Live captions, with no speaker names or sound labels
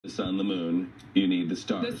The sun, the moon, you need the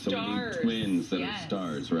stars. The stars. So we need twins that Yes. are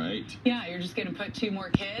stars, right? Yeah, you're just going to put 2 more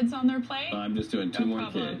kids on their plate? I'm just doing 2 No more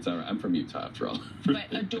problem. kids. All right, I'm from Utah, after all. But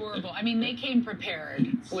adorable. I mean, they came prepared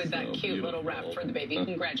with that So cute little beautiful. wrap for the baby.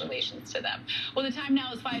 Congratulations to them. Well, the time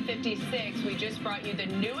now is 5:56. We just brought you the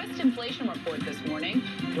newest inflation report this morning,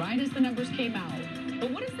 right as the numbers came out. But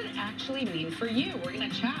what does it actually mean for you? We're going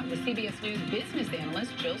to chat with CBS News business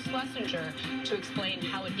analyst Jill Schlesinger to explain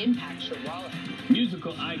how it impacts your wallet.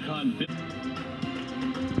 Musical icon.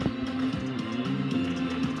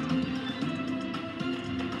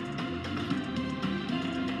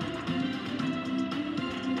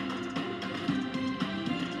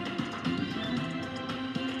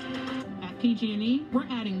 At PG&E, we're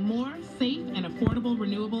adding more safe and affordable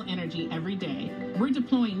renewable energy every day. We're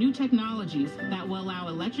deploying new technologies that will allow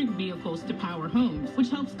electric vehicles to power homes, which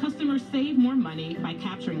helps customers save more money by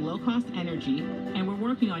capturing low-cost energy. And we're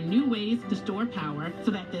working on new ways to store power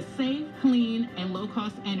so that this safe, clean, and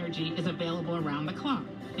low-cost energy is available around the clock.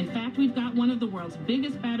 In fact, we've got one of the world's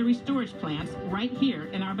biggest battery storage plants right here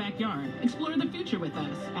in our backyard. Explore the future with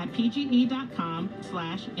us at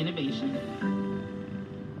pge.com/innovation.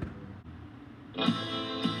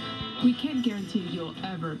 We can't guarantee you'll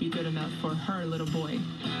ever be good enough for her little boy,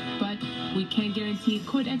 but we can guarantee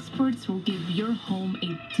Coit experts will give your home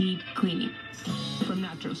a deep cleaning. From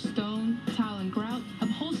natural stone, tile and grout,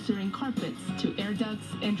 upholstering carpets to air ducts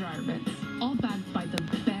and dryer vents, all backed by the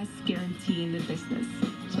best guarantee in the business.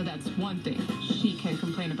 So that's one thing she can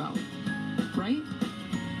complain about, right?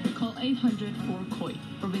 Call 800-4COIT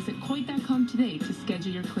or visit coit.com today to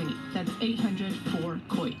schedule your cleaning. That's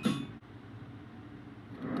 800-4COIT.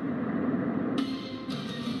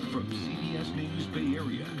 From CBS News Bay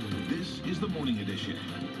Area, this is the Morning Edition.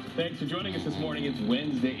 Thanks for joining us this morning. It's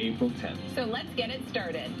Wednesday, April 10th. So let's get it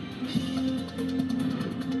started.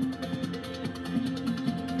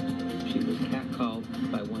 She was catcalled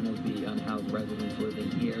by one of the unhoused residents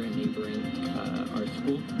living here and neighboring our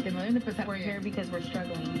school. We're here because we're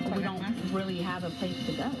struggling. We don't really have a place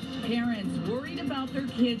to go. Parents worried about their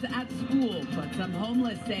kids at school, but some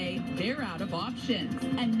homeless say they're out of options.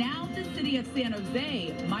 And now the city of San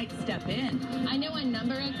Jose might step in. I know a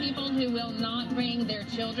number of people who will not bring their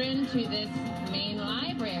children to this main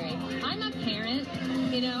library. I'm a parent,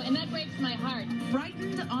 and that breaks my heart.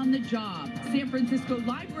 Frightened on the job, San Francisco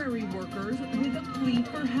library workers with a plea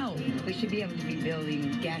for help. We should be able to be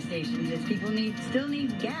building gas stations as people still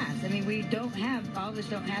need gas. I mean, all of us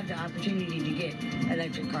don't have the opportunity to get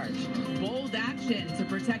electric cars. Bold action to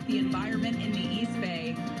protect the environment in the East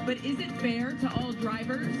Bay. But is it fair to all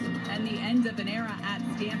drivers? And the end of an era at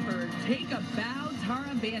Stanford. Take a bow,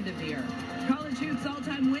 Tara Vanderveer. College hoops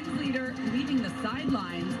all-time wins leader leaving the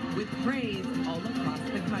sidelines with praise all across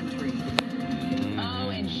the country. Oh,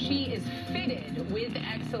 and she is fitted with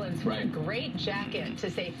excellence. What a Right. great jacket to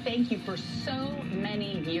say thank you for so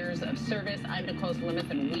many years of service. I'm Nicole Slimuth,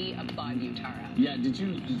 and we applaud you, Tara. Yeah,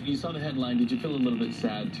 you saw the headline. Did you feel a little bit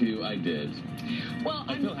sad, too? I did. Well,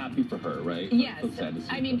 I feel happy for her, right? Yes. I feel sad to see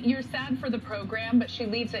I mean, her. you're sad for the program, but she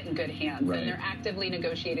leaves it in good hands. Right. And they're actively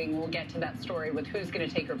negotiating. We'll get to that story with who's going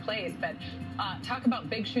to take her place. But talk about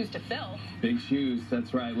big shoes to fill. Big shoes,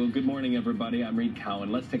 that's right. Well, good morning, everybody. I'm Reed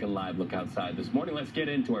Cowan. Let's take a live look outside this morning. Let's get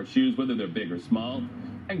into our shoes, whether they're big or small,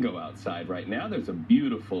 and go outside right now. There's a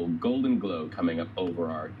beautiful golden glow coming up over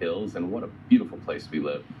our hills, and what a beautiful place we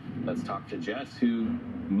live. Let's talk to Jess, who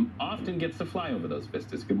often gets to fly over those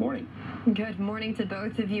vistas. Good morning. Good morning to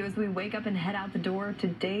both of you. As we wake up and head out the door,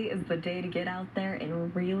 today is the day to get out there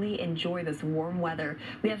and really enjoy this warm weather.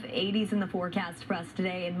 We have 80s in the forecast for us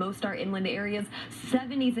today in most our inland areas,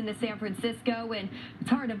 70s into San Francisco, and it's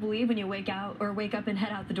hard to believe when you wake up and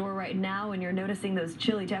head out the door right now and you're noticing those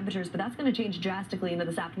chilly temperatures, but that's going to change drastically into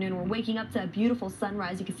this afternoon. We're waking up to a beautiful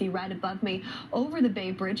sunrise you can see right above me over the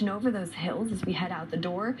Bay Bridge and over those hills as we head out the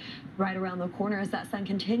door. Right around the corner as that sun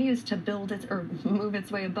continues to move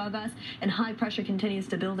its way above us and high pressure continues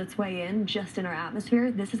to build its way in just in our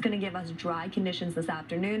atmosphere. This is going to give us dry conditions this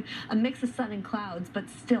afternoon, a mix of sun and clouds, but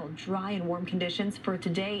still dry and warm conditions for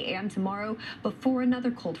today and tomorrow before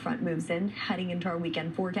another cold front moves in, heading into our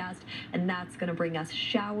weekend forecast, and that's going to bring us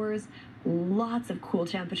showers, lots of cool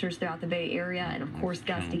temperatures throughout the Bay Area, and of course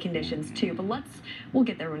gusty conditions too. But we'll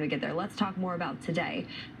get there when we get there. Let's talk more about today.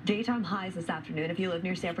 Daytime highs this afternoon. If you live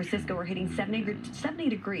near San Francisco, we're hitting 70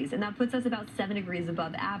 degrees, and that puts us about 7 degrees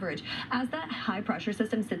above average. As that high pressure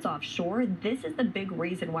system sits offshore, this is the big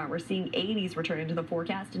reason why we're seeing 80s returning to the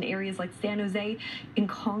forecast in areas like San Jose and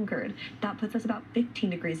Concord. That puts us about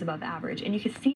 15 degrees above average, and you can see